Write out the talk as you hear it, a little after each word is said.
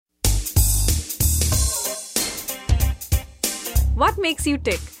What makes you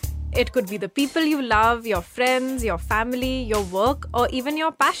tick? It could be the people you love, your friends, your family, your work, or even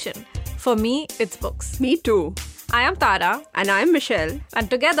your passion. For me, it's books. Me too. I am Tara. And I'm Michelle.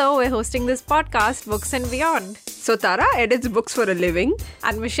 And together we're hosting this podcast, Books and Beyond. So Tara edits books for a living.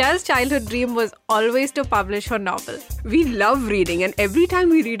 And Michelle's childhood dream was always to publish her novel. We love reading, and every time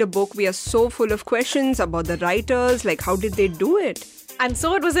we read a book, we are so full of questions about the writers, like how did they do it? And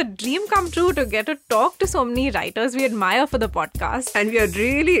so it was a dream come true to get to talk to so many writers we admire for the podcast. And we are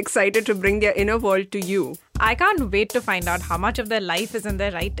really excited to bring their inner world to you. I can't wait to find out how much of their life is in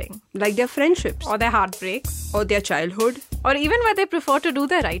their writing. Like their friendships. Or their heartbreaks. Or their childhood. Or even where they prefer to do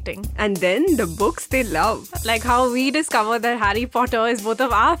their writing. And then the books they love. Like how we discovered that Harry Potter is both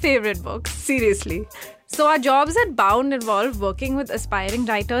of our favorite books. Seriously. So our jobs at Bound involve working with aspiring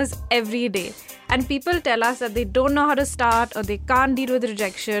writers every day. And people tell us that they don't know how to start, or they can't deal with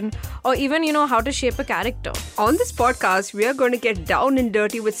rejection, or even, how to shape a character. On this podcast, we are going to get down and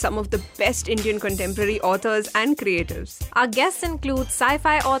dirty with some of the best Indian contemporary authors and creatives. Our guests include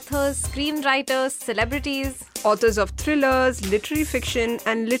sci-fi authors, screenwriters, celebrities, authors of thrillers, literary fiction,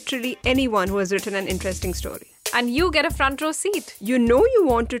 and literally anyone who has written an interesting story. And you get a front row seat. You know you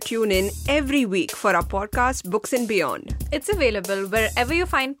want to tune in every week for our podcast, Books and Beyond. It's available wherever you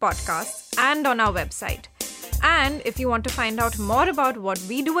find podcasts and on our website. And if you want to find out more about what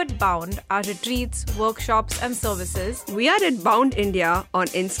we do at Bound, our retreats, workshops, and services, we are at Bound India on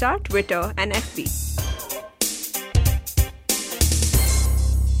Insta, Twitter, and FB.